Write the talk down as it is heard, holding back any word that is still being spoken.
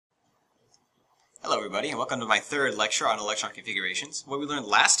Hello everybody, and welcome to my third lecture on electron configurations. What we learned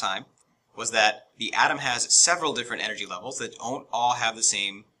last time was that the atom has several different energy levels that don't all have the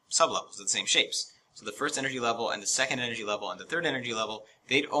same sublevels, the same shapes. So the first energy level and the second energy level and the third energy level,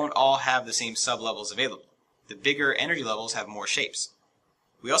 they don't all have the same sublevels available. The bigger energy levels have more shapes.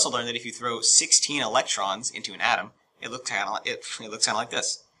 We also learned that if you throw 16 electrons into an atom, it looks kind of like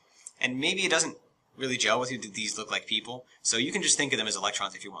this. And maybe it doesn't really gel with you that these look like people, so you can just think of them as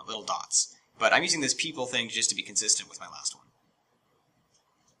electrons if you want, little dots. But I'm using this people thing just to be consistent with my last one.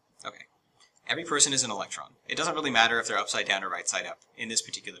 Okay. Every person is an electron. It doesn't really matter if they're upside down or right side up in this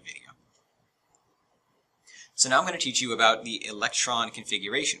particular video. So now I'm going to teach you about the electron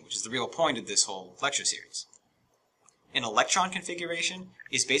configuration, which is the real point of this whole lecture series. An electron configuration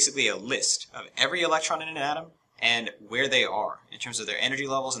is basically a list of every electron in an atom and where they are in terms of their energy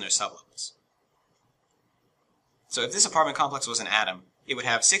levels and their sublevels. So if this apartment complex was an atom, it would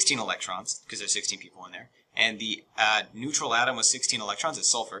have 16 electrons, because there's 16 people in there, and the neutral atom with 16 electrons is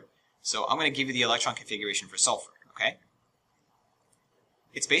sulfur. So I'm going to give you the electron configuration for sulfur, okay?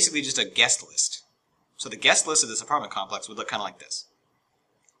 It's basically just a guest list. So the guest list of this apartment complex would look kind of like this.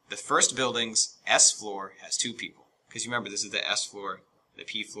 The first building's S floor has 2 people, because you remember this is the S floor, the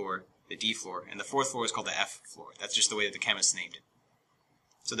P floor, the D floor, and the 4th floor is called the F floor. That's just the way that the chemists named it.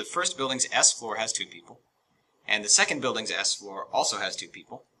 So the first building's S floor has 2 people. And the second building's S floor also has 2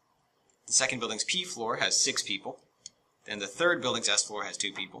 people. The second building's P floor has 6 people. Then the third building's S floor has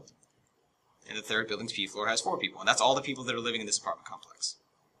 2 people. And the third building's P floor has 4 people. And that's all the people that are living in this apartment complex.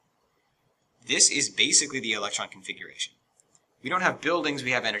 This is basically the electron configuration. We don't have buildings,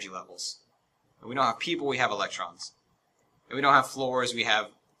 we have energy levels. And we don't have people, we have electrons. And we don't have floors, we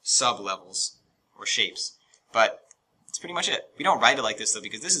have sub-levels or shapes. But that's pretty much it. We don't write it like this though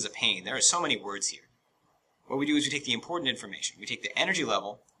because this is a pain. There are so many words here. What we do is we take the important information. We take the energy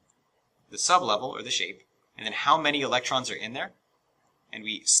level, the sublevel, or the shape, and then how many electrons are in there, and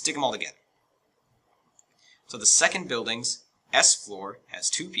we stick them all together. So the second building's S floor has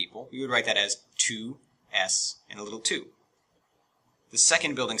 2 people. We would write that as 2S and a little 2. The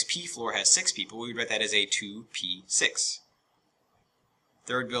second building's P floor has 6 people. We would write that as a 2P6.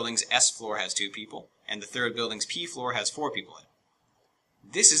 Third building's S floor has 2 people, and the third building's P floor has 4 people in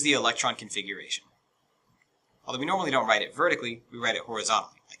it. This is the electron configuration. Although we normally don't write it vertically, we write it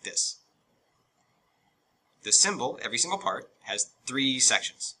horizontally, like this. The symbol, every single part, has 3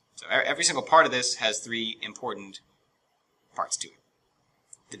 sections. So every single part of this has 3 important parts to it.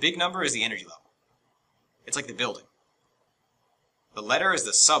 The big number is the energy level. It's like the building. The letter is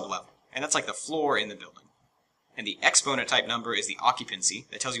the sub-level, and that's like the floor in the building. And the exponent type number is the occupancy,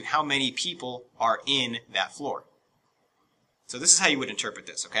 that tells you how many people are in that floor. So this is how you would interpret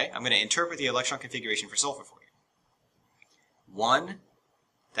this, okay? I'm going to interpret the electron configuration for sulfur for you. 1,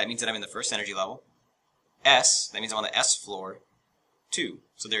 that means that I'm in the first energy level. S, that means I'm on the S floor. 2,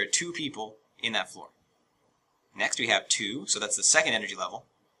 so there are 2 people in that floor. Next we have 2, so that's the second energy level.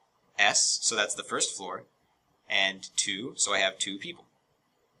 S, so that's the first floor. And 2, so I have 2 people.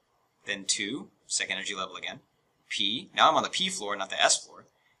 Then 2, second energy level again. P, now I'm on the P floor, not the S floor.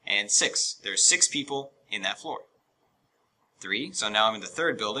 And 6, there's 6 people in that floor. 3, so now I'm in the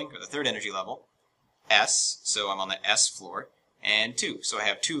third building, or the third energy level. S, so I'm on the S floor. And 2, so I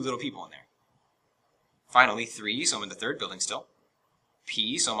have 2 little people in there. Finally, 3, so I'm in the third building still.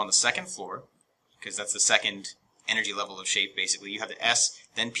 P, so I'm on the second floor, because that's the second energy level of shape, basically. You have the S,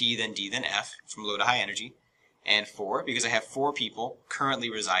 then P, then D, then F, from low to high energy. And 4, because I have 4 people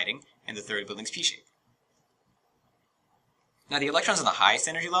currently residing in the third building's P shape. Now, the electrons on the highest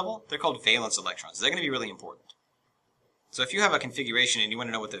energy level, they're called valence electrons. They're going to be really important. So if you have a configuration and you want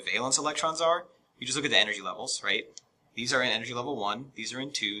to know what the valence electrons are, you just look at the energy levels, right? These are in energy level 1, these are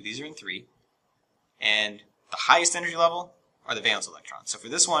in 2, these are in 3. And the highest energy level are the valence electrons. So for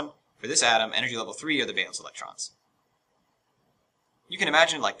this one, for this atom, energy level 3 are the valence electrons. You can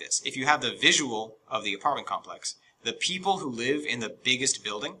imagine it like this. If you have the visual of the apartment complex, the people who live in the biggest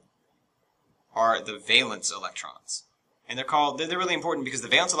building are the valence electrons. And they're really important because the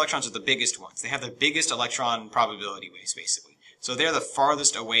valence electrons are the biggest ones. They have the biggest electron probability weights, basically. So they're the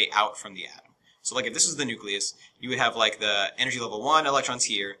farthest away out from the atom. So like if this is the nucleus, you would have like the energy level 1 electrons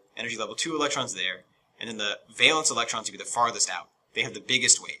here, energy level 2 electrons there, and then the valence electrons would be the farthest out. They have the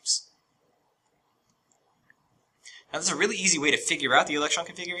biggest waves. Now this is a really easy way to figure out the electron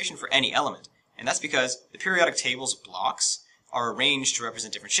configuration for any element, and that's because the periodic table's blocks are arranged to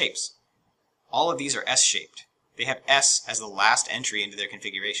represent different shapes. All of these are S-shaped. They have S as the last entry into their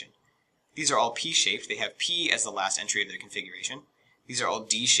configuration. These are all P-shaped. They have P as the last entry of their configuration. These are all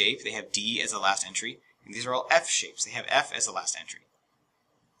D-shaped. They have D as the last entry. And these are all F-shapes. They have F as the last entry.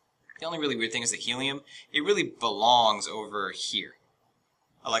 The only really weird thing is that helium, it really belongs over here,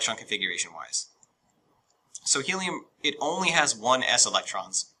 electron configuration-wise. So helium, it only has one s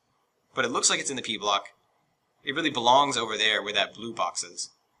electrons, but it looks like it's in the p block. It really belongs over there where that blue box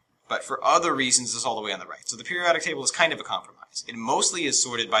is. But for other reasons, it's all the way on the right. So the periodic table is kind of a compromise. It mostly is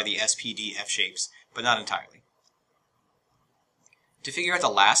sorted by the S, P, D, F shapes, but not entirely. To figure out the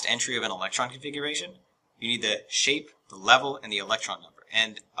last entry of an electron configuration, you need the shape, the level, and the electron number.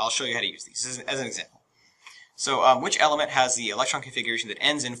 And I'll show you how to use these as an example. So which element has the electron configuration that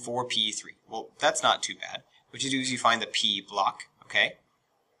ends in 4p3? Well, that's not too bad. What you do is you find the p block, okay?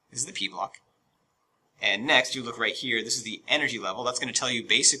 This is the p block. And next, you look right here. This is the energy level. That's going to tell you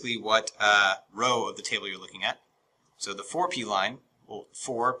basically what row of the table you're looking at. So the 4p line, well,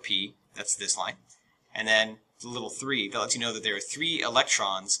 4p, that's this line. And then the little 3, that lets you know that there are 3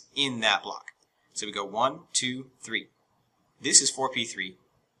 electrons in that block. So we go 1, 2, 3. This is 4p3.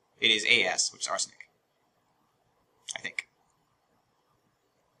 It is As, which is arsenic. I think.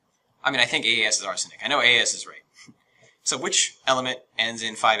 I think As is arsenic. I know As is right. So which element ends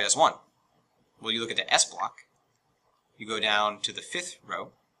in 5s1? Well, you look at the S block, you go down to the 5th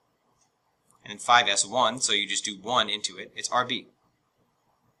row, and in 5s1, so you just do 1 into it, it's Rb.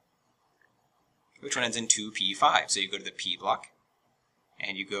 Which one ends in 2p5? So you go to the P block,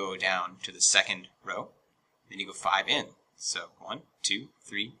 and you go down to the 2nd row, then you go 5 in. So 1, 2,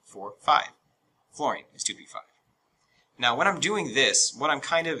 3, 4, 5. Fluorine is 2p5. Now, when I'm doing this, what I'm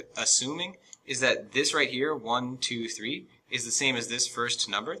kind of assuming is that this right here, 1, 2, 3, is the same as this first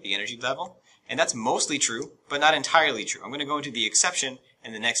number, the energy level. And that's mostly true, but not entirely true. I'm going to go into the exception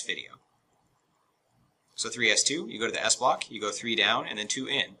in the next video. So 3s2, you go to the S block, you go 3 down, and then 2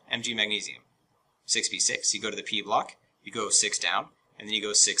 in, Mg magnesium. 6p6, you go to the P block, you go 6 down, and then you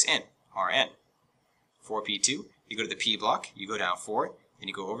go 6 in, Rn. 4p2, you go to the P block, you go down 4, then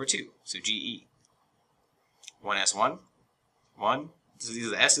you go over 2, so Ge. 1s1, 1, so these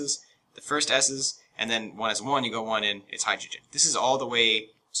are the S's, the first S's, and then 1s1, you go 1 in, it's hydrogen. This is all the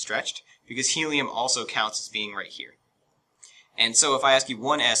way stretched, because helium also counts as being right here. And so if I ask you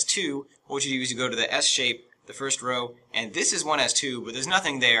 1s2, what you do is you go to the S shape, the first row, and this is 1s2, but there's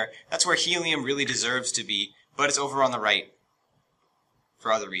nothing there. That's where helium really deserves to be, but it's over on the right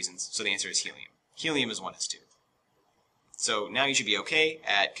for other reasons. So the answer is helium. Helium is 1s2. So now you should be okay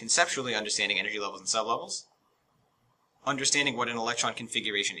at conceptually understanding energy levels and sublevels, understanding what an electron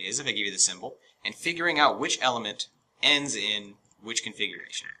configuration is, if I give you the symbol, and figuring out which element ends in which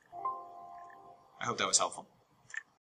configuration. I hope that was helpful.